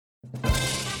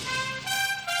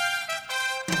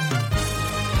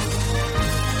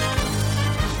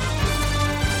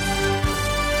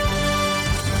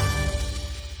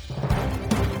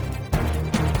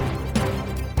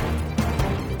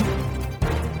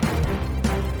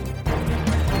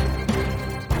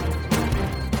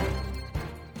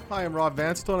Hi, I'm Rob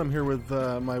Vanstone. I'm here with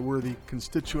my worthy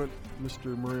constituent,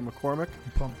 Mr. Murray McCormick.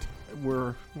 I'm pumped.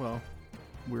 We're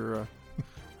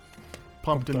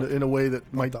pumped in a way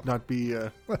that might not be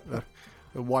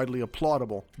widely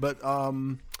applaudable. But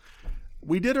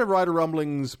we did a Rider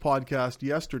Rumblings podcast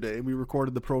yesterday. We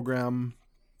recorded the program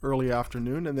early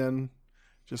afternoon, and then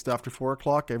just after 4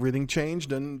 o'clock, everything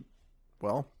changed, and,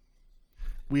 well,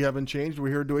 we haven't changed. We're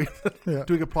here doing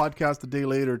doing a podcast a day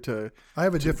later to... I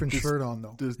have a different shirt on,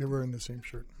 though. You're wearing the same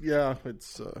shirt. Yeah,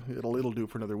 it'll do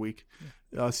for another week.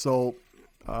 So,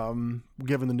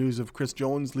 given the news of Chris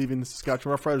Jones leaving the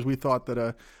Saskatchewan Roughriders, we thought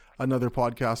that another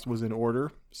podcast was in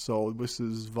order. So this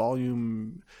is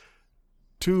volume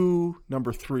 2,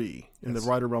 number 3 in the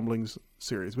Rider Rumblings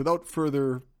series. Without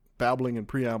further babbling and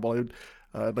preamble,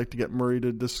 I'd like to get Murray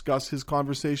to discuss his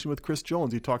conversation with Chris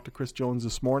Jones. He talked to Chris Jones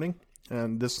this morning.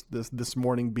 And this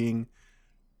morning being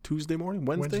Tuesday morning?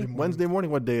 Wednesday morning?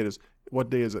 What day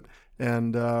is it?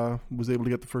 And was able to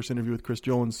get the first interview with Chris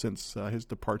Jones since his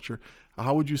departure.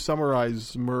 How would you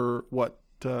summarize, what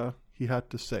he had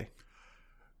to say?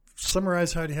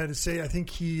 Summarize how he had to say. I think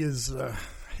he is, I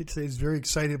hate to say, he's very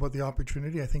excited about the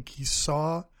opportunity. I think he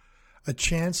saw a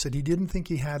chance that he didn't think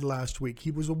he had last week.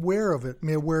 He was aware of it,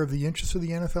 aware of the interest of the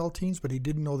NFL teams, but he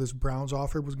didn't know this Browns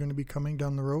offer was going to be coming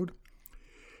down the road.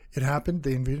 It happened.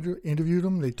 They interviewed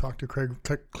him. They talked to Craig,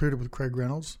 cleared it with Craig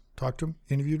Reynolds, talked to him,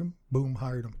 interviewed him, boom,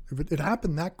 hired him. It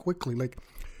happened that quickly. Like,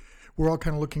 we're all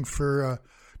kind of looking for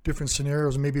different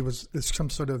scenarios. Maybe it was some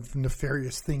sort of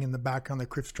nefarious thing in the background that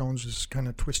Chris Jones is kind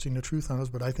of twisting the truth on us.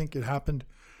 But I think it happened.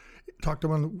 Talked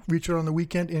to him, reached out on the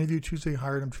weekend, interviewed Tuesday,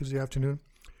 hired him Tuesday afternoon.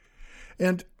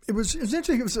 And it was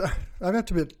interesting. I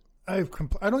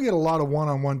don't get a lot of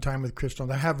one-on-one time with Chris Jones.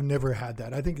 I have never had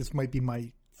that. I think this might be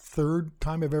my third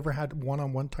time I've ever had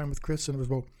one-on-one time with Chris, and it was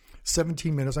about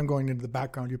 17 minutes. I'm going into the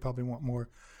background. You probably want more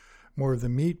of the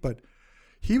meat, but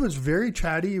he was very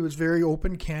chatty. He was very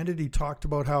open, candid. He talked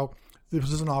about how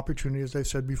this is an opportunity, as I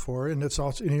said before, and it's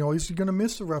also, he's going to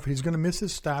miss the rough. He's going to miss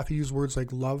his staff. He used words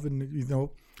like love,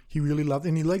 and he really loved,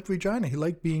 and he liked Regina. He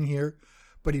liked being here,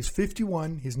 but he's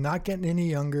 51. He's not getting any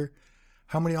younger.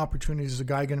 How many opportunities is a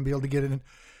guy going to be able to get in?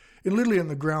 And literally on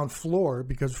the ground floor,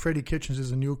 because Freddie Kitchens is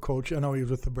a new coach. I know he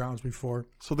was with the Browns before.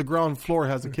 So the ground floor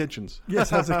has a Kitchens. Yes,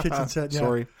 has a kitchen set. Yeah.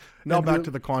 Sorry. Now and back to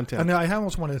the content. And I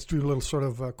almost want to do a little sort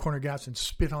of corner gas and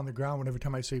spit on the ground every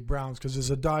time I say Browns, because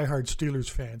as a diehard Steelers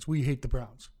fans, we hate the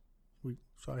Browns.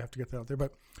 So I have to get that out there.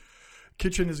 But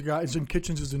Kitchens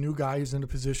is a new guy. He's in a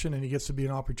position, and he gets to be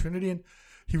an opportunity. And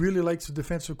he really likes the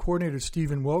defensive coordinator,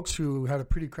 Stephen Wilkes, who had a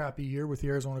pretty crappy year with the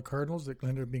Arizona Cardinals that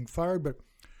ended up being fired, but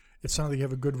it sounded like they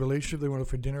have a good relationship. They went out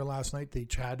for dinner last night. They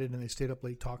chatted and they stayed up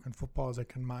late talking football, as I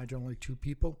can imagine, only 2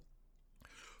 people.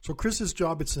 So Chris's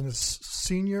job, it's in a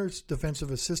senior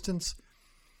defensive assistants.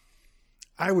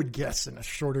 I would guess in a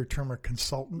shorter term a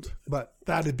consultant, but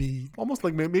that'd be almost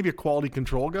like maybe a quality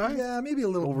control guy. Yeah, maybe a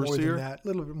little overseer. More than that. A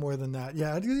little bit more than that.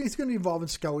 Yeah, he's going to be involved in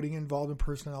scouting, involved in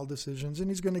personnel decisions, and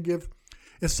he's going to give.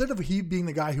 Instead of he being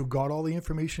the guy who got all the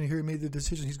information here, made the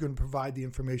decision, he's going to provide the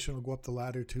information. He'll go up the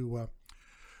ladder to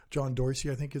John Dorsey,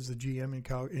 I think, is the GM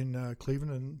in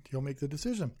Cleveland, and he'll make the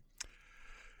decision.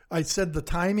 I said the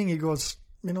timing. He goes,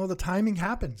 the timing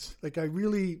happens. Like, I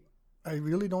really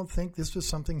don't think this was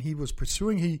something he was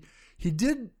pursuing. He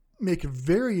did make a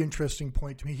very interesting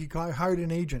point to me. He hired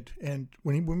an agent, and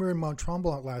when we were in Mount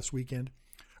Tremblant last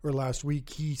week,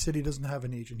 he said he doesn't have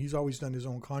an agent. He's always done his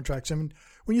own contracts. I mean,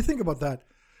 when you think about that,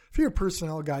 if you're a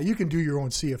personnel guy, you can do your own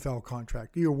CFL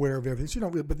contract. You're aware of everything. So you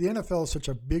don't really, but the NFL is such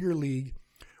a bigger league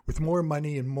with more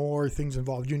money and more things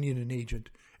involved. You need an agent.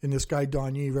 And this guy,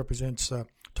 Donnie, represents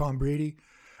Tom Brady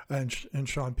and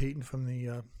Sean Payton from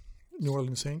the New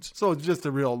Orleans Saints. So it's just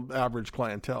a real average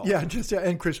clientele. Yeah,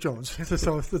 and Chris Jones.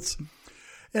 So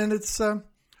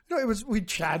we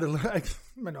chatted.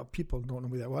 People don't know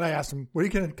me that well. I asked him, how are you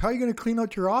going to clean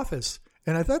out your office?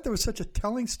 And I thought there was such a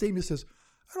telling statement. He says,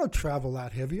 I don't travel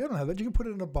that heavy. I don't have that. You can put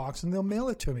it in a box and they'll mail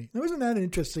it to me. Now, isn't that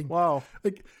interesting? Wow.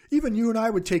 Like, even you and I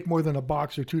would take more than a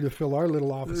box or two to fill our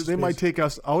little office They space. might take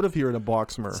us out of here in a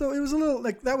box, Mur. So it was a little,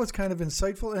 that was kind of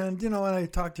insightful. And, and I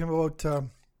talked to him about,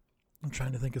 I'm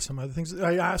trying to think of some other things.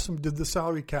 I asked him, did the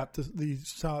salary cap,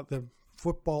 the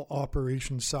football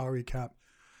operations salary cap,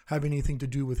 have anything to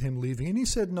do with him leaving? And he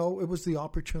said, no, it was the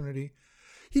opportunity.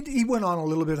 He went on a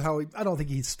little bit how I don't think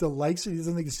he still likes it. He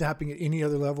doesn't think it's happening at any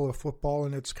other level of football,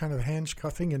 and it's kind of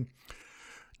handscuffing and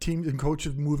teams and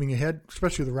coaches moving ahead,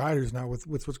 especially the Riders now with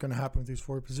what's going to happen with these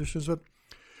 4 positions. But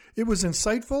it was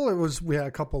insightful. We had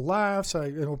a couple laughs.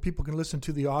 People can listen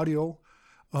to the audio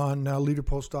on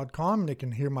leaderpost.com, and they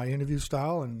can hear my interview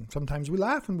style. And sometimes we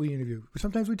laugh when we interview.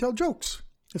 Sometimes we tell jokes.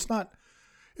 It's not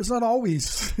it's not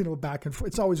always, back and forth.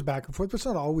 It's always back and forth, but it's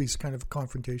not always kind of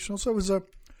confrontational. So it was a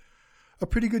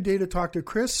pretty good day to talk to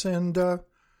Chris, and the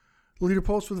Leader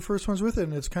Post were the first ones with it.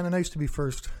 And it's kind of nice to be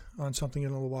first on something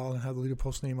in a little while and have the Leader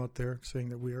Post name out there saying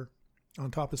that we are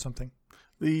on top of something.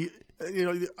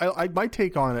 My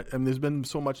take on it, and there's been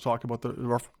so much talk about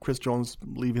Chris Jones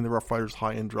leaving the Rough Riders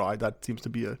high and dry. That seems to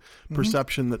be a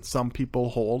perception that some people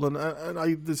hold, and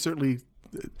I certainly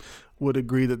would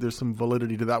agree that there's some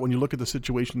validity to that when you look at the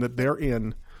situation that they're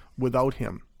in without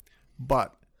him.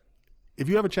 But if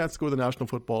you have a chance to go to the National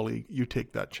Football League, you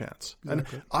take that chance.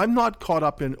 Exactly. And I'm not caught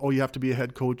up in, you have to be a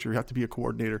head coach or you have to be a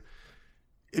coordinator.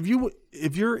 If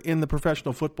you're in the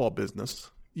professional football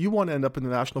business, you want to end up in the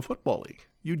National Football League.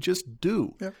 You just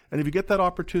do. Yep. And if you get that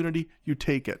opportunity, you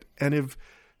take it. And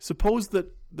suppose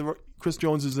that Chris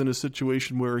Jones is in a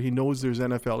situation where he knows there's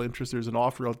NFL interest, there's an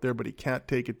offer out there, but he can't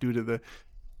take it due to the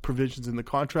provisions in the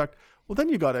contract. Well, then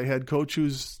you got a head coach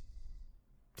who's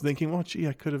thinking, well, gee,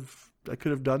 I could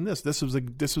have done this. This was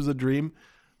a dream.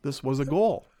 This was a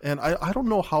goal. And I don't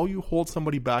know how you hold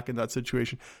somebody back in that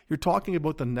situation. You're talking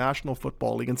about the National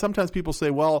Football League. And sometimes people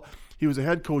say, well, he was a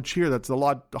head coach here. That's a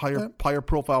lot higher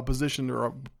profile position or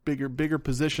a bigger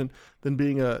position than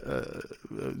being a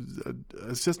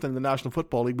assistant in the National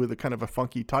Football League with a kind of a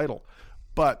funky title.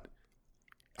 But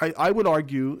I would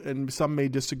argue, and some may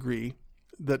disagree,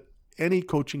 that any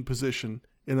coaching position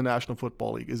in the National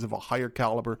Football League is of a higher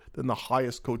caliber than the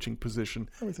highest coaching position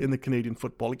in the Canadian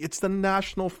Football League. It's the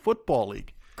National Football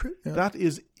League. Yeah. That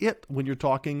is it when you're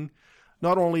talking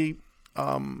not only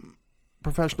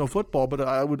professional football, but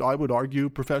I would argue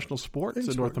professional sports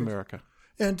in North America.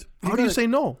 And how do you say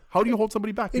no? How do you hold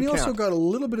somebody back? And you also got a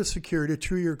little bit of security, a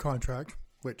 2-year contract,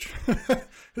 which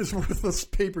is worthless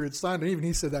paper it's signed. And even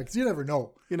he said that because you never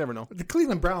know. You never know. The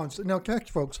Cleveland Browns, now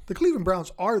catch folks, the Cleveland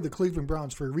Browns are the Cleveland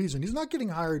Browns for a reason. He's not getting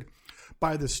hired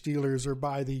by the Steelers or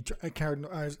by the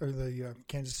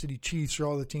Kansas City Chiefs or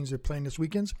all the teams they're playing this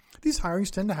weekend. These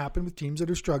hirings tend to happen with teams that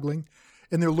are struggling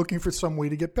and they're looking for some way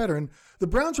to get better. And the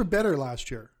Browns were better last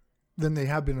year than they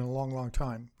have been in a long, long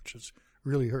time, which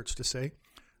really hurts to say.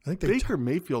 I think Baker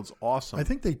Mayfield's awesome. I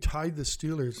think they tied the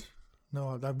Steelers.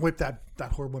 No, I whipped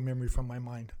that horrible memory from my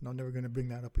mind. I'm never going to bring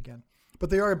that up again. But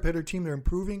they are a better team. They're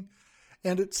improving.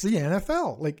 And it's the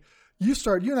NFL. Like, you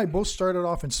and I both started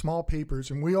off in small papers,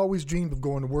 and we always dreamed of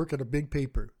going to work at a big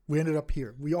paper. We ended up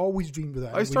here. We always dreamed of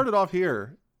that. I started off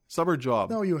here. Summer job.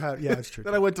 No, you had. Yeah, that's true.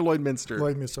 Then I went to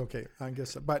Lloydminster. Okay. I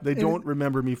guess. But they don't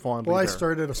remember me fondly. Well, I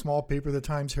started at a small paper, the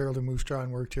Times Herald in Moose Jaw,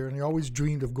 and worked here. And I always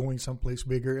dreamed of going someplace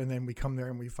bigger. And then we come there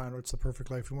and we find out it's the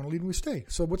perfect life we want to lead, and we stay.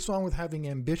 So what's wrong with having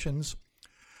ambitions?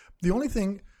 The only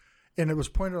thing, and it was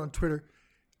pointed on Twitter,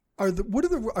 are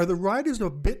the riders a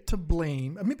bit to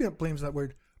blame? Maybe not blame's that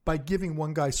word. By giving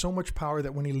one guy so much power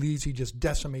that when he leaves, he just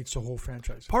decimates the whole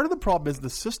franchise. Part of the problem is the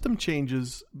system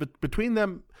changes, but between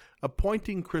them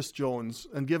appointing Chris Jones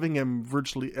and giving him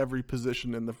virtually every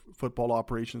position in the football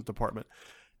operations department,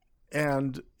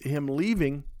 and him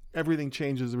leaving, everything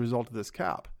changes as a result of this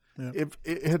cap. Yeah.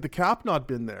 Had the cap not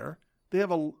been there,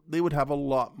 they would have a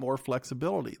lot more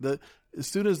flexibility. As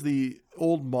soon as the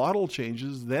old model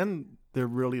changes, then they're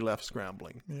really left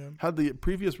scrambling. Yeah. Had the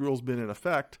previous rules been in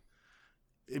effect,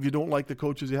 if you don't like the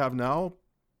coaches you have now,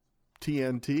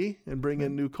 TNT and bring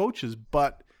in new coaches.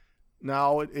 But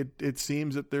now it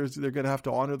seems that they're going to have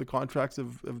to honor the contracts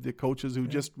of the coaches who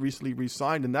just recently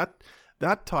re-signed, and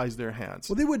that ties their hands.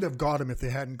 Well, they wouldn't have got him if they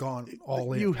hadn't gone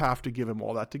all in. You have to give him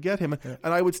all that to get him. Yeah.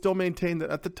 And I would still maintain that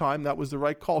at the time that was the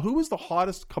right call. Who was the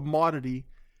hottest commodity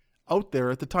out there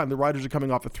at the time? The Riders are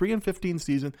coming off a 3-15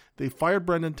 season. They fired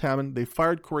Brendan Taman. They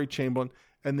fired Corey Chamberlain,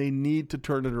 and they need to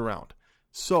turn it around.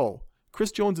 So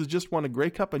Chris Jones has just won a Grey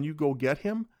Cup, and you go get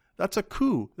him? That's a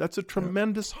coup. That's a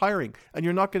tremendous hiring. And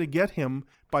you're not going to get him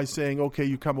by saying, okay,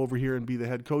 you come over here and be the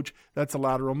head coach. That's a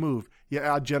lateral move. You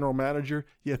add general manager,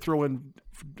 you throw in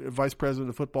vice president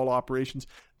of football operations,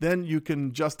 then you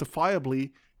can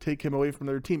justifiably take him away from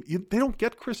their team. They don't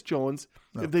get Chris Jones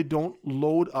if they don't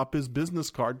load up his business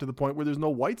card to the point where there's no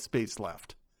white space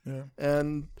left. Yeah.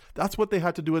 And that's what they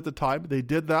had to do at the time. They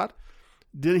did that.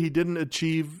 He didn't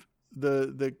achieve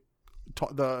the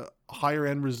higher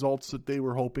end results that they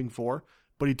were hoping for,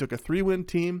 but he took a 3-win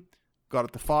team, got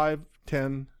it to 5,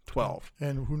 10, 12.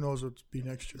 And who knows what'll be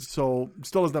next year. So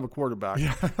still doesn't have a quarterback.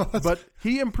 Yeah, but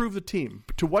he improved the team.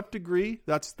 To what degree?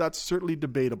 That's certainly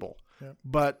debatable. Yeah.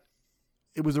 But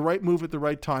it was the right move at the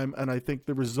right time, and I think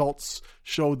the results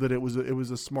showed that it was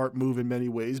a smart move in many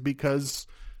ways, because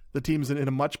the team's in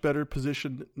a much better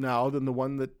position now than the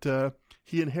one that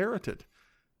he inherited.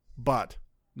 But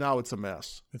now it's a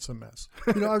mess. It's a mess.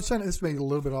 I was saying, this may be a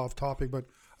little bit off topic, but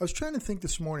I was trying to think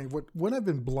this morning when I've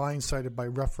been blindsided by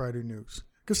Rough Rider news.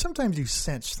 Because sometimes you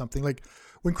sense something. Like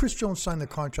when Chris Jones signed the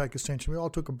contract extension, we all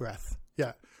took a breath.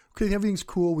 Yeah. Okay, everything's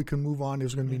cool. We can move on.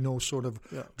 There's going to be no sort of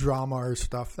drama or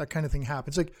stuff. That kind of thing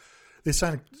happens. Like they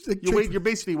signed. You're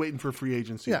basically waiting for free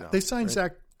agency. Yeah, now, they signed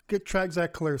right?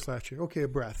 Zach Collaros last year. Okay, a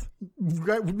breath.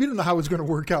 We didn't know how it was going to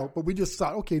work out, but we just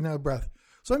thought, okay, now a breath.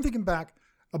 So I'm thinking back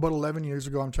about 11 years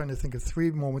ago. I'm trying to think of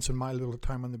 3 moments in my little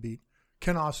time on the beat.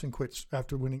 Ken Austin quits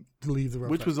after winning to leave the Rough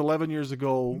Which was 11 years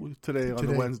ago today on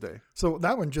the Wednesday. So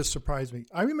that one just surprised me.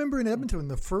 I remember in Edmonton when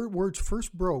the words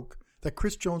first broke that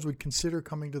Chris Jones would consider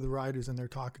coming to the Riders, and they're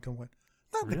talking to him.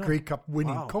 Not the Grey Cup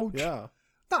winning coach. Yeah.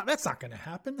 No, that's not going to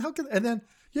happen. How can? And then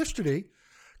yesterday,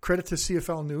 credit to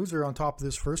CFL News. They're on top of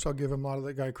this first. I'll give him a lot of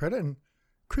that guy credit. And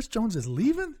Chris Jones is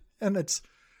leaving, and it's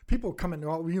people coming.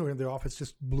 In the office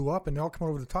just blew up, and they all come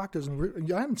over to talk to us.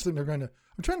 And I'm sitting there going to.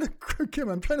 I'm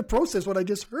trying to process what I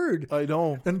just heard. I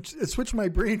know. And it switched my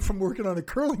brain from working on a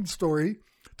curling story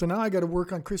to now I got to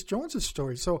work on Chris Jones's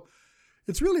story. So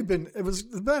it's really been,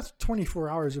 the last 24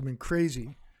 hours have been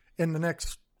crazy. And the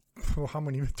next, how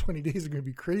many, 20 days are going to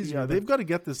be crazy. Yeah, they've got to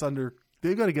get this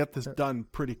done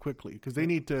pretty quickly because they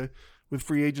need to, with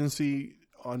free agency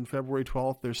on February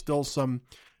 12th, there's still some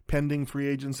pending free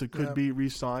agents that could be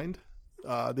re-signed.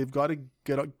 They've got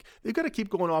to keep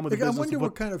going on with the business. I wonder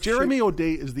what kind of Jeremy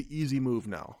O'Day is the easy move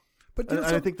now, but and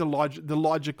I think the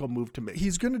logical move to make.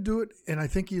 He's going to do it, and I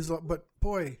think he's. But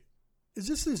boy, is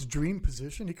this his dream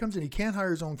position? He comes in, he can't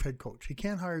hire his own head coach, he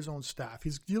can't hire his own staff.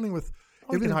 He's dealing with.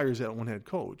 He can hire his own head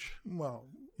coach. Well,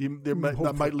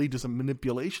 that might lead to some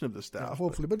manipulation of the staff. Yeah,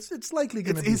 hopefully, but it's likely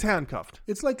going to be. He's handcuffed.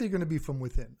 It's likely going to be from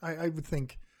within. I would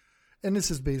think. And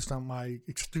this is based on my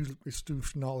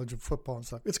astute knowledge of football and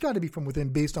stuff. It's got to be from within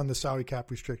based on the salary cap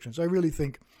restrictions. I really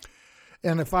think,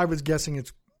 and if I was guessing,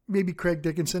 it's maybe Craig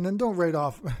Dickinson. And don't write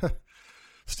off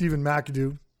Stephen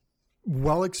McAdoo,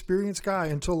 well-experienced guy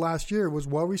until last year, was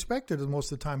well-respected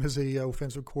most of the time as a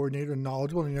offensive coordinator and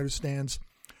knowledgeable, and he understands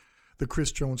the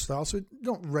Chris Jones style. So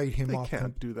don't write him off. They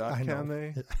can't do that, can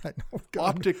they? I know.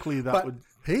 Optically, that would...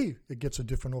 Hey, it gets a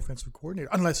different offensive coordinator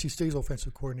unless he stays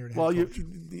offensive coordinator. Well,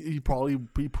 he probably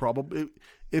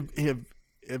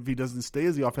if he doesn't stay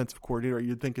as the offensive coordinator,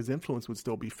 you'd think his influence would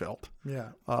still be felt. Yeah,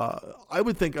 I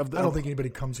would think of. I don't think anybody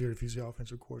comes here if he's the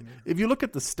offensive coordinator. If you look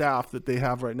at the staff that they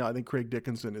have right now, I think Craig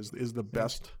Dickinson is the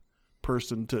best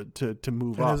person to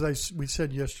move up. And as we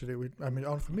said yesterday,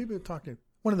 maybe we're talking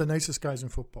one of the nicest guys in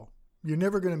football. You're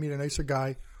never going to meet a nicer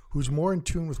guy who's more in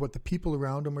tune with what the people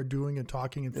around him are doing and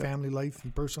talking in family life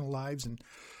and personal lives and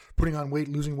putting on weight,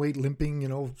 losing weight,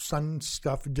 limping, son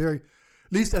stuff. At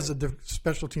least as a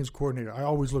special teams coordinator, I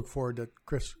always look forward to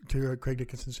Craig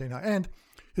Dickinson saying that. And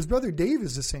his brother Dave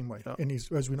is the same way. Yeah. And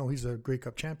as we know, he's a Grey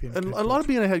Cup champion. And a lot of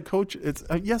being a head coach, it's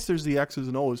yes, there's the X's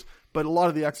and O's, but a lot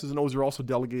of the X's and O's are also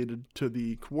delegated to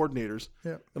the coordinators,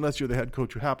 unless you're the head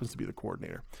coach who happens to be the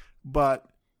coordinator. But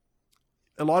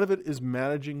a lot of it is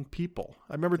managing people.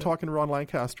 I remember talking to Ron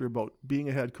Lancaster about being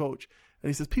a head coach, and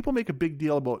he says people make a big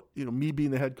deal about me being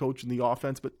the head coach in the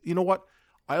offense, but you know what?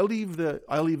 I leave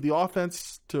the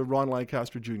offense to Ron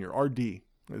Lancaster Jr., RD,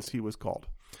 as he was called.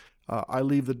 I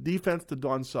leave the defense to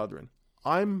Don Southern.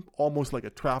 I'm almost like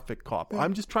a traffic cop.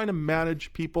 I'm just trying to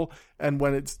manage people, and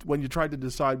when you try to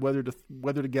decide whether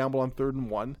to gamble on 3rd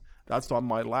and 1, that's on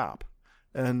my lap.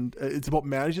 And it's about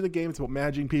managing the game. It's about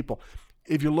managing people.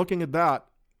 If you're looking at that,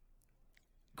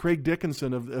 Craig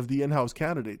Dickinson of the in-house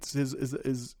candidates,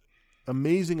 his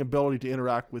amazing ability to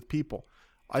interact with people,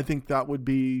 I think that would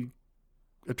be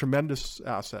a tremendous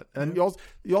asset. And you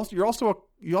also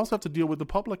have to deal with the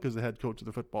public as the head coach of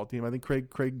the football team. I think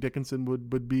Craig Dickinson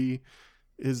would be,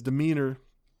 his demeanor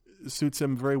suits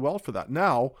him very well for that.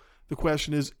 Now the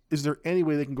question is there any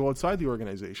way they can go outside the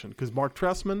organization? Because Mark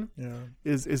Trestman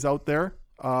is out there.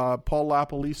 Paul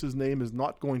LaPolice's name is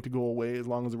not going to go away as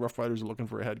long as the Rough Riders are looking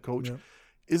for a head coach. Yeah.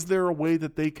 Is there a way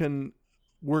that they can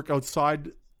work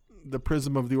outside the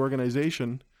prism of the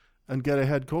organization and get a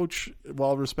head coach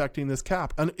while respecting this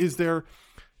cap? And is there,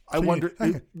 can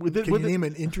you name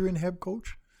an interim head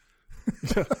coach?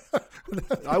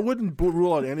 I wouldn't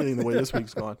rule out anything the way this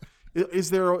week's gone. Is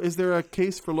there a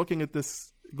case for looking at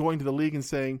this, going to the league and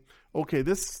saying, okay,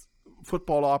 this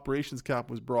football operations cap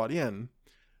was brought in.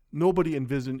 Nobody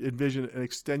envisioned an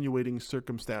extenuating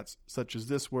circumstance such as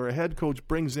this, where a head coach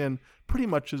brings in pretty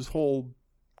much his whole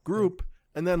group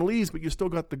and then leaves, but you still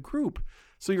got the group.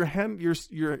 So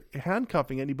you're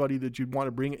handcuffing anybody that you'd want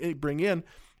to bring in,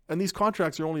 and these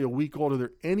contracts are only a week old. Are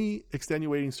there any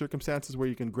extenuating circumstances where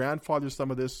you can grandfather some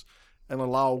of this and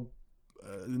allow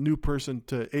the new person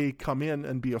to A, come in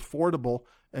and be affordable,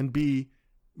 and B,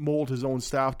 mold his own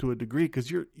staff to a degree because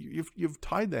you've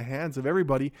tied the hands of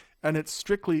everybody, and it's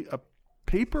strictly a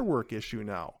paperwork issue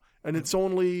now. And it's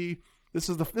only this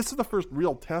is the first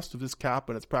real test of this cap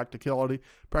and its practicality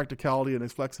and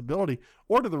its flexibility.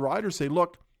 Or do the riders say,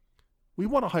 look, we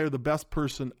want to hire the best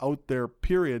person out there,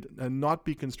 period, and not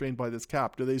be constrained by this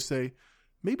cap? Do they say,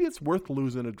 maybe it's worth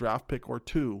losing a draft pick or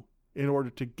two in order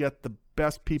to get the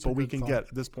best people we can get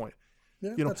at this point?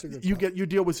 Yeah, you know, you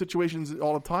deal with situations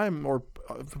all the time, or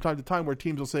from time to time, where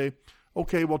teams will say,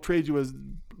 okay, we'll trade you as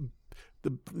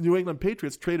the New England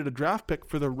Patriots traded a draft pick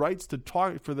for the rights to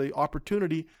talk, for the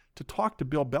opportunity to talk to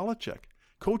Bill Belichick.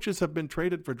 Coaches have been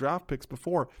traded for draft picks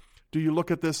before. Do you look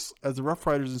at this as the Rough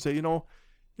Riders and say, you know,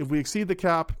 if we exceed the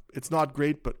cap, it's not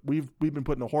great, but we've been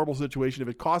put in a horrible situation. If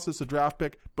it costs us a draft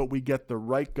pick, but we get the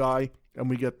right guy and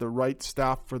we get the right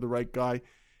staff for the right guy,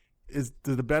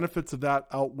 do the benefits of that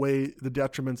outweigh the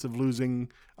detriments of losing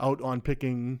out on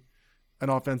picking an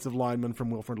offensive lineman from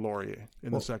Wilfrid Laurier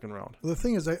in the second round? The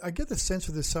thing is, I get the sense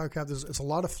of this salary cap, it's a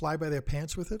lot of fly by their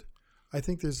pants with it. I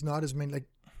think there's not as many, like,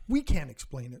 we can't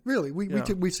explain it, really.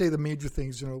 We say the major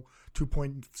things, you know,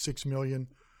 2.6 million,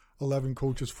 11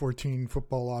 coaches, 14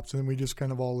 football ops, and then we just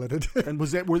kind of all let it. And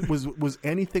was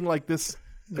anything like this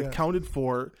accounted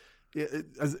for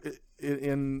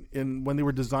in when they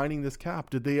were designing this cap?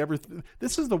 Did they ever?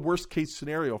 This is the worst case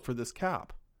scenario for this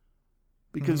cap,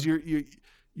 because you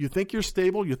think you're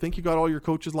stable, you think you got all your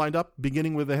coaches lined up,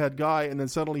 beginning with the head guy, and then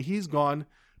suddenly he's gone,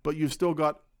 but you've still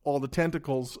got all the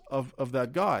tentacles of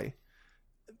that guy.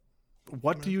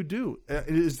 What do you do?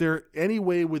 Is there any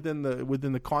way within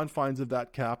the confines of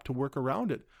that cap to work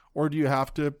around it, or do you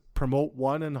have to promote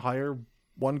one and hire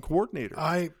one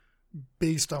coordinator?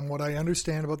 Based on what I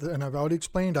understand about and I've already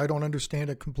explained, I don't understand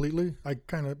it completely. I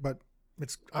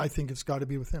think it's got to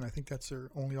be within. I think that's their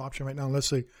only option right now,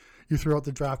 unless you throw out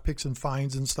the draft picks and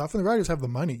fines and stuff. And the Riders have the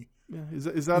money. Yeah.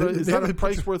 Is that a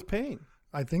price worth paying?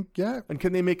 I think, yeah. And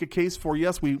can they make a case for,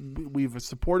 yes, we've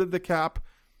supported the cap,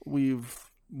 we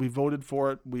voted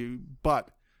for it,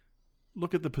 but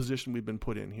look at the position we've been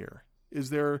put in here. Is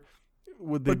there?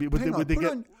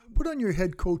 Put on your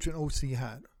head coach and OC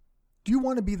hat. Do you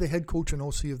want to be the head coach and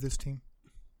OC of this team?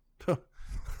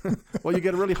 Well, you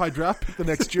get a really high draft pick the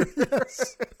next year.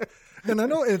 Yes. And I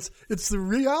know it's the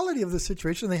reality of the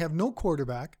situation. They have no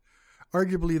quarterback.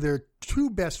 Arguably, their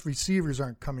two best receivers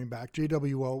aren't coming back.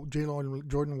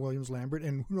 Jordan Williams-Lambert,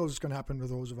 and who knows what's going to happen with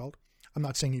Roosevelt. I'm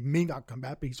not saying he may not come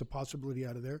back, but he's a possibility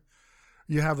out of there.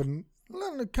 You have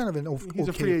he's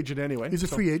a free agent anyway. He's a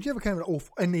free agent. You have a kind of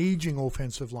an aging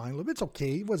offensive line. It's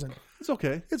okay. It's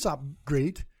okay. It's not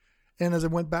great. And as I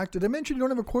went back, did I mention you don't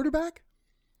have a quarterback?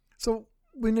 So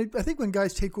I think when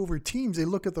guys take over teams, they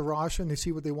look at the roster and they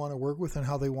see what they want to work with and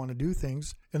how they want to do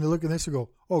things. And they look at this and go,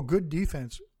 oh, good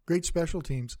defense, great special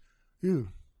teams. Ew,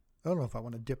 I don't know if I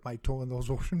want to dip my toe in those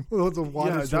ocean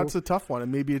waters. Yeah, that's a tough one.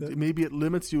 And maybe it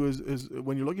limits you as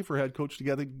when you're looking for a head coach to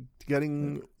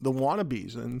getting the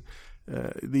wannabes. And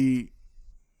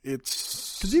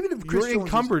it's because even if you're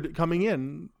encumbered coming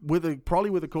in probably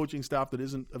with a coaching staff that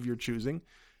isn't of your choosing,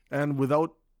 and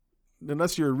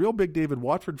unless you're a real big David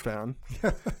Watford fan,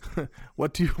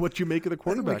 what do you make of the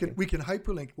quarterback? We can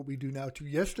hyperlink what we do now to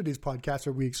yesterday's podcast,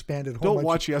 where we expanded. Don't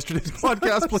watch yesterday's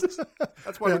podcast, please.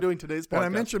 That's why we're doing today's podcast. And I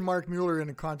mentioned Mark Mueller in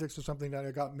the context of something that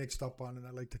I got mixed up on, and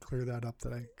I'd like to clear that up.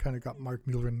 That I kind of got Mark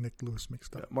Mueller and Nick Lewis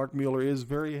mixed up. Yeah, Mark Mueller is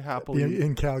very happily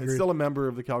in Calgary, still a member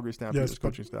of the Calgary Stampeders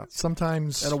coaching staff.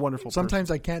 Sometimes and a wonderful. Sometimes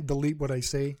person. I can't delete what I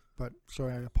say, but so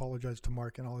I apologize to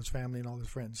Mark and all his family and all his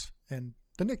friends, and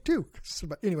to Nick too.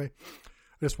 But anyway.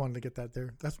 I just wanted to get that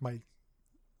there. That's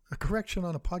a correction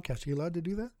on a podcast. Are you allowed to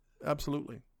do that?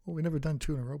 Absolutely. Well, we've never done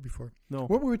two in a row before. No.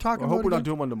 What were we talking about? I hope we're not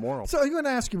doing one tomorrow. So I'm going to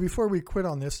ask you before we quit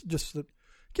on this, do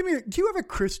you have a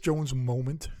Chris Jones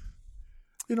moment?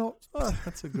 You know,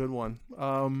 that's a good one.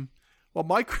 Well,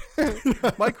 my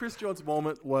Chris Jones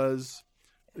moment was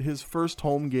his first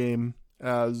home game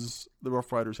as the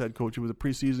Rough Riders head coach. It was a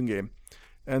preseason game.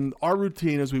 And our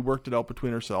routine as we worked it out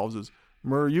between ourselves is,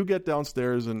 Murr, you get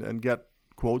downstairs and get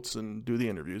quotes and do the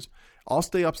interviews. I'll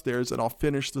stay upstairs and I'll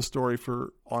finish the story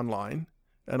for online,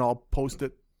 and I'll post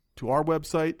it to our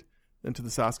website and to the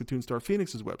Saskatoon Star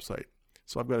Phoenix's website.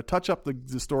 So I've got to touch up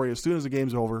the story as soon as the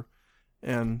game's over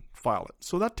and file it.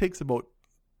 So that takes about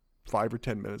 5 or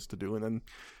 10 minutes to do.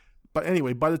 But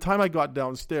anyway, by the time I got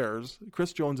downstairs,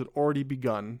 Chris Jones had already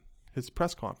begun his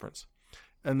press conference,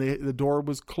 and the door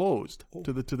was closed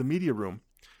to the media room.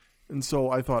 And so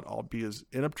I thought I'll be as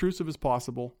unobtrusive as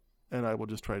possible, and I will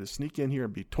just try to sneak in here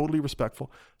and be totally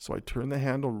respectful. So I turn the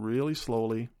handle really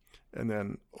slowly and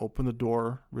then open the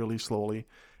door really slowly.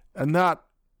 And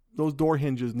those door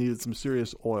hinges needed some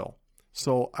serious oil.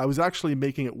 So I was actually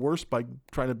making it worse by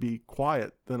trying to be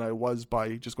quiet than I was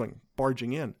by just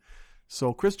barging in.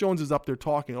 So Chris Jones is up there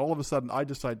talking. All of a sudden, I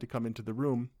decide to come into the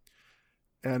room,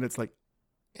 and it's like,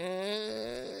 and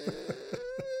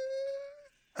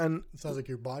it sounds like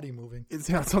your body moving. it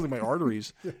sounds like my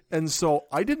arteries. And so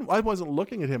I wasn't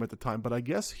looking at him at the time, but I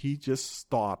guess he just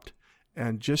stopped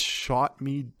and just shot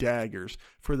me daggers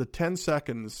for the 10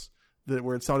 seconds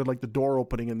where it sounded like the door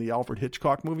opening in the Alfred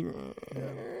Hitchcock movie.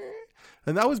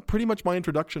 And that was pretty much my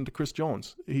introduction to Chris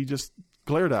Jones. He just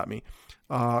glared at me.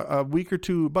 About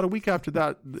a week after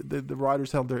that, the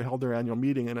Riders held their annual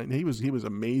meeting, and he was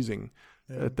amazing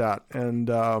at that. And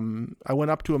I went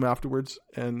up to him afterwards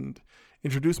and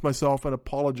introduced myself and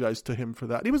apologized to him for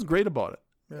that. He was great about it.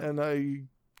 Yeah.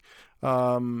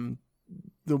 And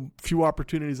the few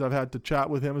opportunities I've had to chat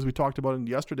with him, as we talked about in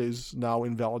yesterday's now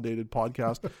invalidated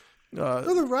podcast,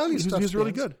 the Riley stuff. He was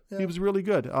really good. Yeah. He was really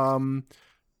good.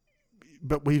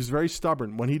 But he was very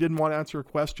stubborn. When he didn't want to answer a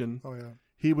question,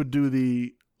 he would do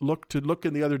the look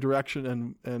in the other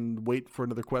direction and wait for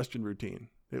another question routine.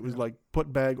 It was like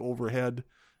put bag overhead.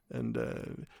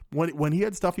 And when he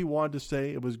had stuff he wanted to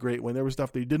say, it was great. When there was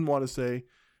stuff that he didn't want to say,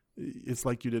 it's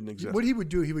like you didn't exist. What he would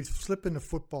do, he would slip into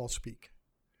football speak.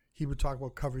 He would talk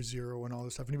about cover zero and all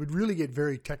this stuff. And he would really get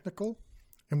very technical.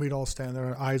 And we'd all stand there,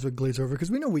 our eyes would glaze over.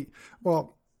 Because we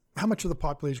know how much of the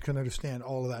population can understand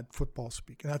all of that football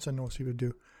speak? And that's what I know he would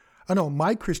do. I know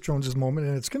my Chris Jones's moment,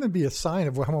 and it's going to be a sign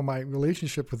of how my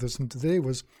relationship with him today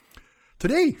was.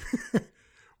 Today,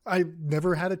 I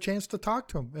never had a chance to talk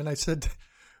to him. And I said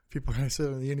in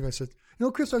the interview, I said,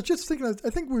 Chris, I was just thinking, I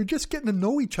think we were just getting to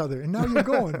know each other, and now you're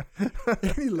going.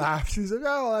 And he laughed. He said,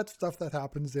 oh, that's stuff that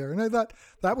happens there. And I thought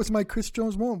that was my Chris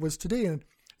Jones moment, was today. And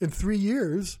in 3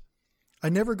 years, I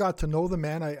never got to know the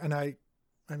man.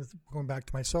 I'm going back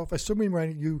to myself. I still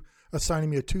remember you assigning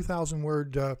me a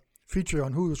 2,000-word feature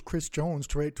on who was Chris Jones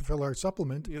to fill our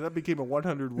supplement. Yeah, that became a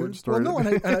 100-word story. Well,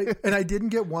 no, and I didn't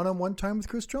get one-on-one time with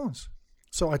Chris Jones.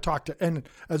 So I talked to, and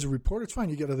as a reporter, it's fine.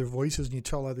 You get other voices and you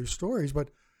tell other stories, but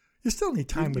you still need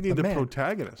time with the man. You need the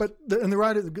protagonist. But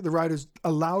the Riders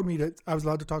allowed me to. I was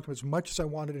allowed to talk to him as much as I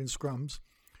wanted in scrums,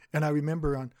 and I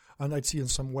remember I'd see on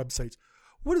some websites.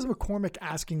 What is McCormick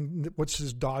asking? What's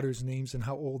his daughter's names and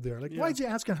how old they're? Like, why is he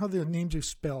asking how their names are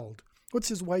spelled? What's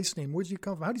his wife's name? Where do you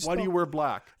come from? How do you spell? Why do you wear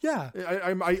black? Yeah,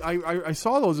 I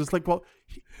saw those. It's like, well,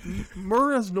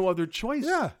 Murr has no other choice.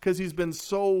 Yeah, because he's been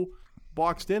so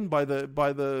boxed in by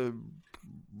the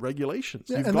regulations.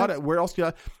 You've got it. Where else?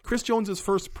 Chris Jones's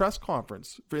first press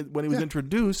conference when he was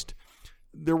introduced,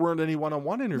 there weren't any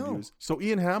one-on-one interviews. No. So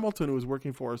Ian Hamilton, who was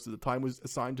working for us at the time, was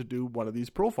assigned to do one of these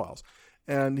profiles.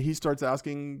 And he starts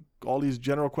asking all these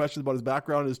general questions about his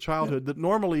background and his childhood that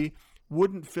normally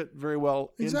wouldn't fit very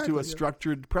well into a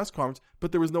structured press conference,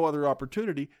 but there was no other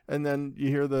opportunity. And then you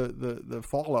hear the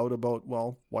fallout about,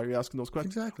 well, why are you asking those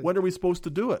questions? Exactly. When are we supposed to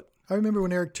do it? I remember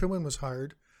when Eric Tillman was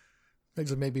hired, things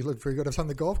that made me look very good. I was on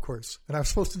the golf course, and I was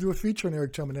supposed to do a feature on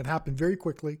Eric Tillman. It happened very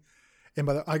quickly. And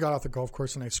I got off the golf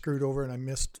course, and I screwed over, and I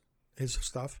missed his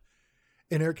stuff.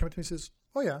 And Eric came up to me and says,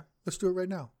 oh, yeah, let's do it right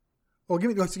now. Oh,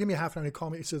 give me a half an hour. He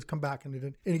called me. He says, come back.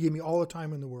 And he gave me all the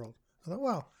time in the world. I thought,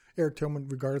 wow, Eric Tillman,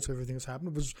 regardless of everything that's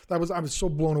happened, I was so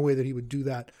blown away that he would do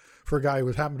that for a guy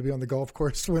who happened to be on the golf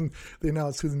course when they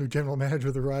announced who the new general manager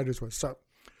of the Riders was. So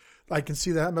I can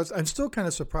see that. I'm still kind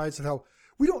of surprised at how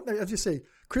we don't, as you say,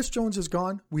 Chris Jones is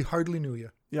gone. We hardly knew you.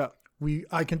 Yeah.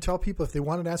 I can tell people if they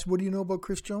wanted to ask, what do you know about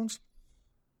Chris Jones?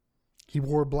 He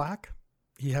wore black.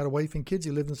 He had a wife and kids.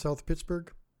 He lived in South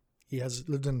Pittsburgh. He has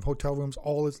lived in hotel rooms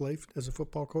all his life as a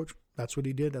football coach. That's what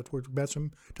he did. That's what best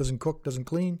him. Doesn't cook, doesn't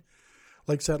clean.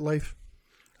 Likes that life.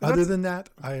 Other than that,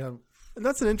 and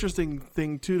that's an interesting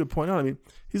thing too to point out. I mean,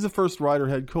 he's the first Rider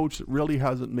head coach that really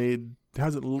hasn't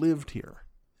lived here.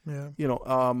 Yeah.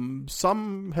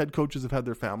 Some head coaches have had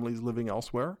their families living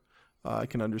elsewhere. I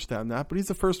can understand that, but he's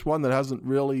the first one that hasn't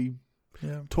really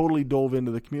totally dove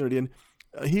into the community. And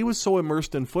he was so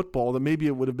immersed in football that maybe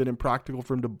it would have been impractical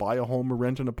for him to buy a home or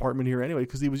rent an apartment here anyway,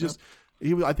 because he was just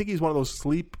I think he's one of those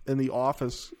sleep in the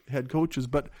office head coaches.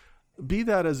 But be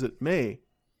that as it may,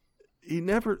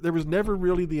 there was never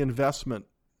really the investment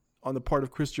on the part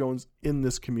of Chris Jones in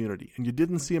this community, and you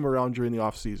didn't see him around during the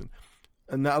off season,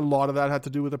 and a lot of that had to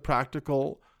do with the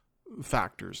practical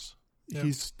factors. Yeah.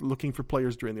 He's looking for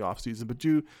players during the off season, but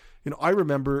I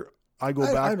remember. I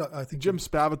think Jim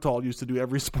Spavital used to do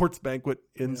every sports banquet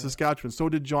in Saskatchewan. So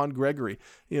did John Gregory.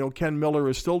 Ken Miller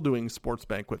is still doing sports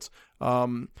banquets.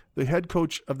 The head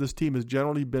coach of this team has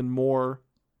generally been more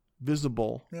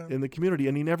visible in the community,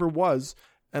 and he never was.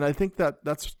 And I think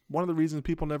that's one of the reasons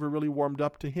people never really warmed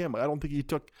up to him. I don't think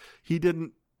he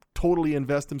didn't totally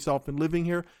invest himself in living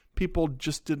here. People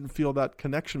just didn't feel that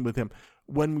connection with him.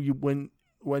 When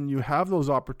you have those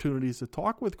opportunities to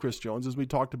talk with Chris Jones, as we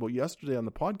talked about yesterday on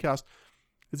the podcast,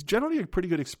 it's generally a pretty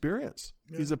good experience.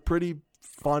 Yeah. He's a pretty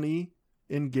funny,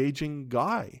 engaging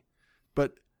guy,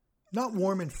 but not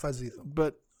warm and fuzzy though.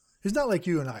 But he's not like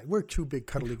you and I. We're two big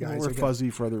cuddly guys. We're fuzzy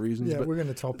for other reasons. Yeah, but we're going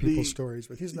to tell people stories,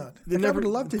 but he's not. I would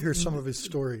love to hear some of his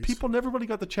stories. People never really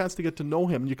got the chance to get to know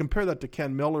him. And you compare that to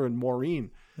Ken Miller and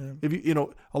Maureen. Yeah. If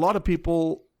you a lot of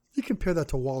people. You compare that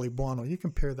to Wally Buono. You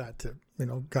compare that to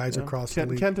guys across the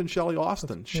league. Kent and Shelley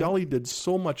Austin. Shelley did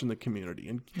so much in the community,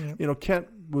 and Kent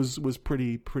was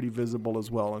pretty visible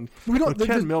as well. And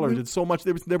Ken Miller did so much.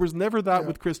 There was never that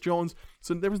with Chris Jones.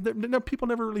 So people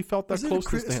never really felt that close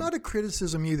to him. It's not a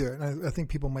criticism either, and I think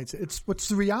people might say what's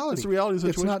the reality. It's the reality of the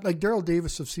situation. It's not like Daryl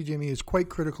Davis of CJME is quite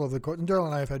critical of the coach. And Daryl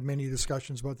and I have had many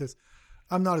discussions about this.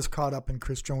 I'm not as caught up in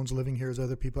Chris Jones living here as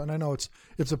other people, and I know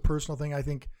it's a personal thing. I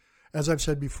think. As I've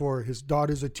said before, his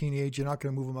daughter's a teenage. You're not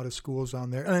going to move him out of schools down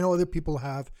there. And I know other people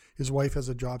have. His wife has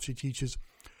a job. She teaches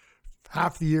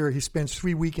half the year. He spends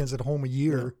 3 weekends at home a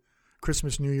year,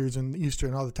 Christmas, New Year's, and Easter,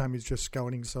 and all the time he's just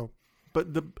scouting. So,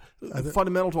 but the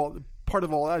fundamental part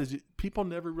of all that is people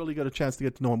never really got a chance to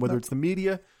get to know him, whether it's the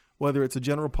media, whether it's the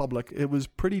general public. It was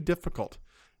pretty difficult.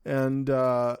 And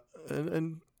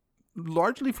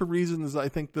largely for reasons, I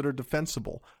think, that are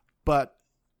defensible. But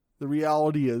the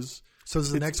reality is... So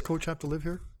does the next coach have to live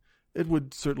here? It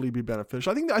would certainly be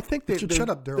beneficial. I think they should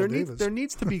shut up Daryl Davis. There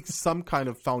needs to be some kind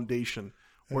of foundation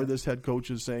where this head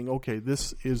coach is saying, okay,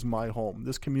 this is my home.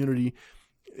 This community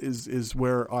is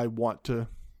where I want to.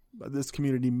 This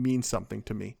community means something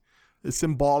to me.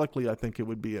 Symbolically, I think it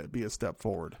would be a step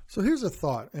forward. So here's a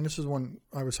thought, and this is one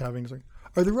I was having. It's like,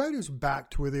 are the Riders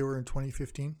back to where they were in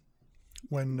 2015?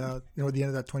 When at the end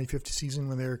of that 2015 season,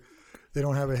 when they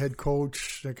don't have a head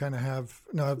coach. They kind of have.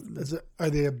 No, are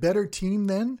they a better team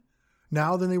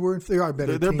now than they were? They are a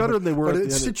better. They're team, better than they were. But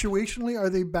situationally, are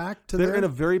they back to? They're in a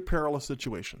very perilous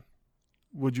situation.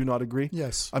 Would you not agree?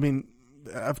 Yes. I mean,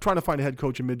 I'm trying to find a head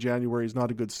coach in mid-January is not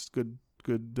a good situation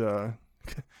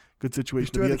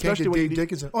to be in. Especially when Dave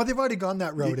Dickinson. Oh, they've already gone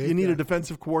that road. You need a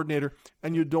defensive coordinator,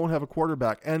 and you don't have a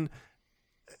quarterback. And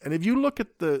if you look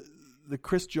at the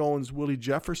Chris Jones, Willie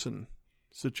Jefferson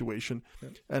situation,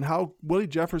 and how Willie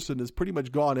Jefferson is pretty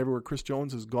much gone everywhere Chris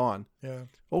Jones is gone. Yeah.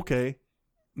 Okay,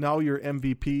 now your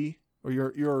MVP or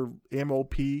your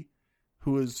MOP,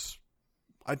 who is,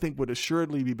 I think, would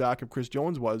assuredly be back if Chris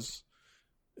Jones was.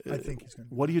 I think he's going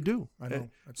to. What do you do? I know.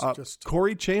 It's just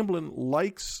Corey Chamberlain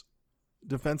likes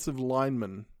defensive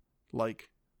linemen like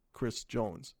Chris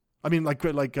Jones. I mean, like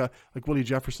Willie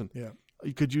Jefferson. Yeah.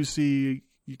 Could you see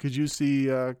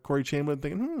Corey Chamberlain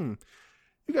thinking,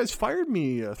 you guys fired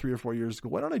me 3 or 4 years ago.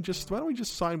 Why don't we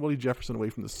just sign Willie Jefferson away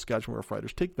from the Saskatchewan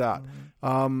Roughriders? Take that.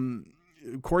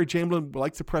 Mm-hmm. Corey Chamberlain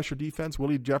likes the pressure defense.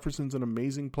 Willie Jefferson's an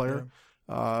amazing player.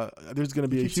 Yeah. There's going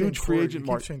to be a huge free agent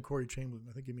market. You keep saying Corey Chamberlain.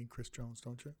 I think you mean Chris Jones,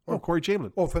 don't you? Oh, Corey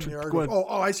Chamberlain. Oh, from the article.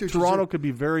 I see. Toronto could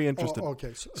be very interested. Oh,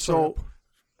 okay. So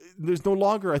there's no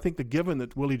longer, I think, the given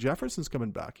that Willie Jefferson's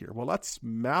coming back here. Well, that's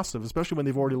massive, especially when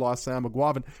they've already lost Sam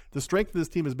McGuavin. The strength of this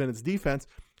team has been its defense.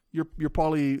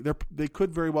 They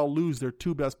could very well lose their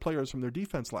 2 best players from their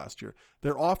defense last year.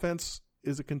 Their offense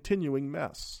is a continuing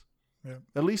mess. Yeah.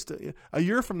 At least a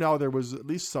year from now, there was at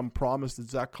least some promise that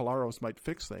Zach Collaros might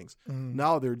fix things.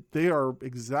 Now they are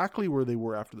exactly where they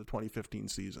were after the 2015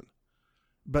 season.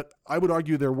 But I would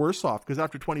argue they're worse off because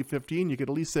after 2015, you could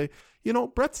at least say,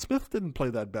 Brett Smith didn't play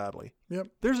that badly. Yep.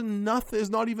 There's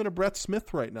not even a Brett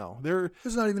Smith right now.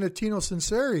 There's not even a Tino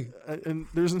Sinceri. And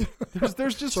there's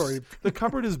just the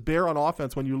cupboard is bare on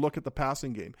offense when you look at the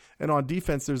passing game, and on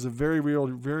defense, there's a very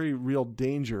real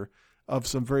danger of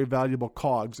some very valuable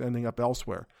cogs ending up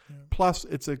elsewhere. Yeah. Plus,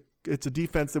 it's a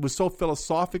defense that was so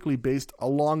philosophically based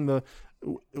along the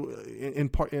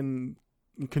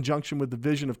in conjunction with the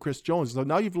vision of Chris Jones. So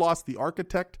now you've lost the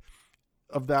architect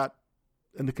of that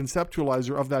and the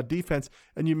conceptualizer of that defense,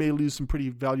 and you may lose some pretty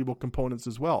valuable components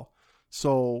as well.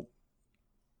 So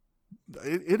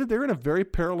they're in a very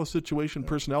perilous situation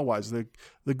personnel-wise.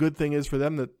 The good thing is for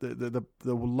them that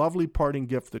the lovely parting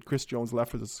gift that Chris Jones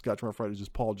left for the Saskatchewan Roughriders is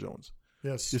Paul Jones.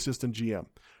 Yes, the assistant GM.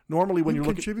 Normally, when you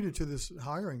look contributed to this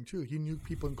hiring too. He knew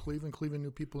people in Cleveland. Cleveland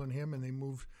knew people in him, and they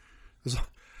moved.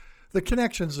 The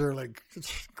connections are like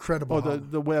it's incredible. Oh,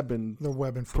 the web and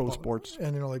pro sports,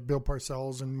 and like Bill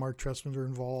Parcells and Mark Trestman are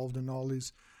involved, and all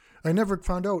these. I never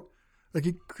found out.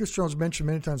 Chris Jones mentioned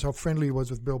many times how friendly he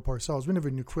was with Bill Parcells. We never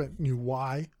knew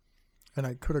why, and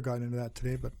I could have gotten into that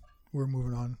today, but we're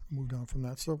moved on from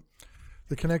that. So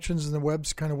the connections and the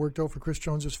webs kind of worked out for Chris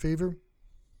Jones' favor.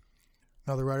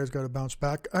 Now the Riders got to bounce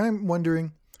back. I'm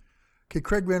wondering, okay,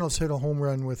 Craig Reynolds hit a home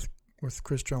run with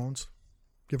Chris Jones.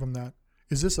 Give him that.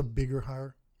 Is this a bigger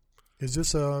hire? Is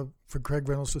this for Craig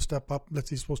Reynolds to step up?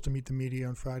 He's supposed to meet the media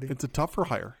on Friday. It's a tougher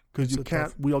hire because you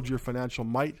can't wield your financial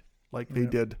might like they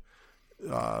did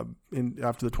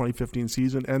after the 2015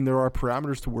 season, and there are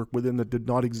parameters to work within that did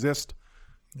not exist.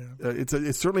 Yeah.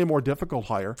 It's certainly a more difficult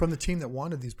hire from the team that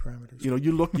wanted these parameters.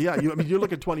 You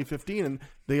look at 2015 and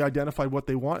they identified what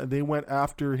they want and they went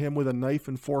after him with a knife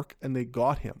and fork and they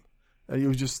got him. And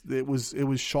it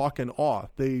was shock and awe.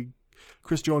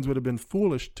 Chris Jones would have been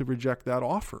foolish to reject that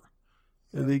offer.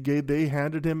 Yeah. They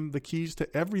handed him the keys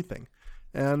to everything,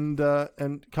 and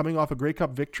coming off a Grey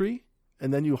Cup victory,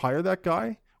 and then you hire that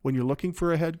guy when you're looking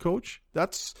for a head coach.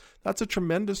 That's a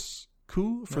tremendous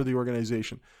coup for the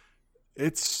organization.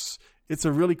 It's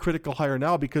a really critical hire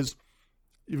now because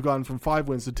you've gone from 5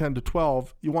 wins to 10 to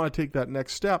 12. You want to take that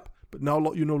next step, but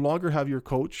now you no longer have your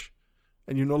coach,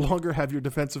 and you no longer have your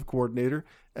defensive coordinator,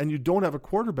 and you don't have a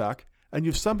quarterback, and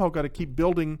you've somehow got to keep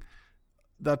building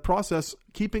that process,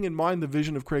 keeping in mind the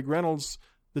vision of Craig Reynolds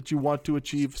that you want to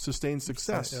achieve sustained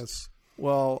success. Yes.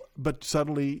 Well, but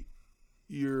suddenly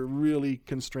you're really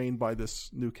constrained by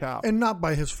this new cap. And not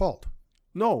by his fault.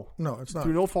 No, it's not.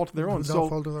 Through no fault of their own. No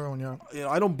fault of their own, yeah.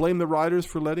 I don't blame the Riders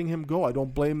for letting him go. I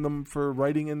don't blame them for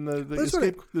writing in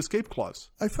the escape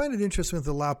clause. I find it interesting with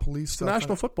the La Police stuff. The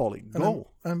National Football League, go.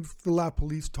 I'm the La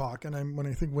Police talk, and when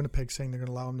I think Winnipeg's saying they're going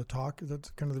to allow him to talk, that's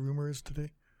kind of the rumor is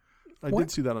today. I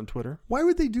did see that on Twitter. Why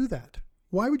would they do that?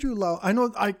 Why would you allow? I know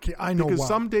because why.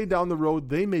 Someday down the road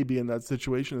they may be in that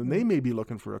situation and they may be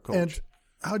looking for a coach. And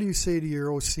how do you say to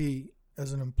your OC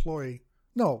as an employee,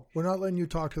 no, we're not letting you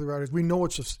talk to the Riders. We know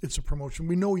it's a promotion.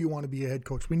 We know you want to be a head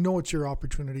coach. We know it's your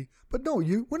opportunity. But no,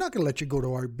 we're not going to let you go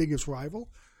to our biggest rival.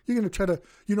 You're going to try to,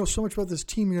 so much about this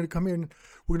team. You're going to come in.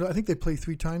 I think they play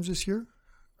 3 times this year.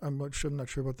 I'm not sure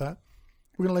about that.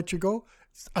 We're going to let you go.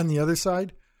 On the other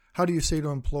side, how do you say to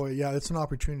an employee, yeah, it's an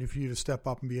opportunity for you to step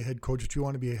up and be a head coach if you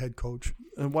want to be a head coach?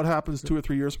 And what happens 2 or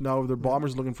 3 years from now if the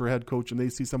Bombers looking for a head coach and they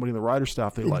see somebody in the Rider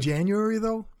staff they like? In January,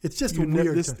 though? It's just a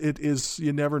weird time. It is,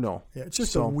 you never know. Yeah, it's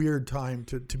just a weird time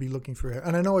to be looking for it.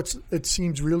 And I know it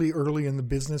seems really early in the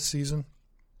business season,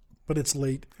 but it's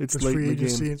late. It's late free in the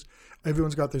agency. game.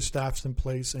 Everyone's got their staffs in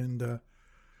place. And I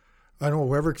don't know,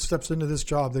 whoever steps into this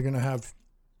job, they're going to have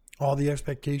all the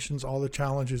expectations, all the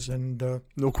challenges, and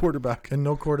no quarterback.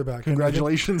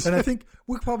 Congratulations. And I think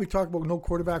we'll probably talk about no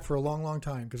quarterback for a long, long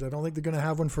time because I don't think they're going to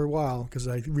have one for a while because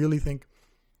I really think,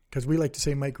 because we like to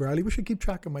say Mike Riley, we should keep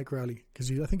track of Mike Riley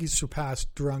because I think he's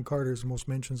surpassed Duron Carter's most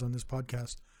mentions on this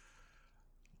podcast.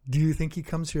 Do you think he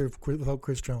comes here without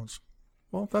Chris Jones?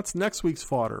 Well, that's next week's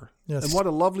fodder. Yes. And what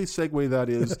a lovely segue that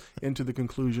is into the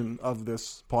conclusion of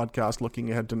this podcast, looking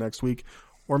ahead to next week.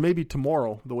 Or maybe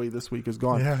tomorrow, the way this week has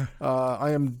gone. Yeah.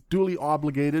 I am duly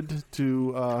obligated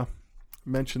to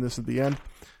mention this at the end.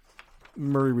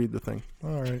 Murray, read the thing.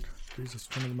 All right. Jesus,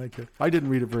 front of the mic here. I didn't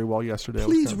read it very well yesterday.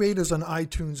 Please rate us on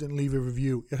iTunes and leave a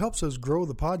review. It helps us grow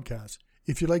the podcast.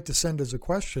 If you'd like to send us a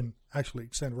question, actually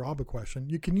send Rob a question,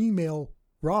 you can email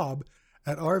Rob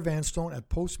at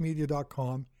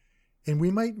rvanstone@postmedia.com, and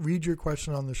we might read your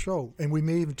question on the show, and we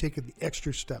may even take it the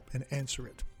extra step and answer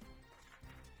it.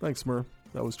 Thanks, Murr.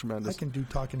 That was tremendous. I can do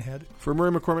talking head. For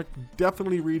Murray McCormick,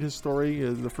 definitely read his story,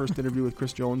 the first interview with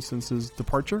Chris Jones since his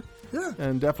departure. Yeah.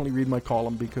 And definitely read my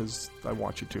column because I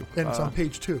want you to. And it's on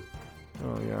page 2.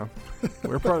 Oh, yeah.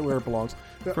 We're probably where it belongs.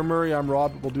 Yeah. For Murray, I'm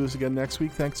Rob. We'll do this again next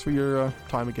week. Thanks for your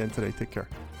time again today. Take care.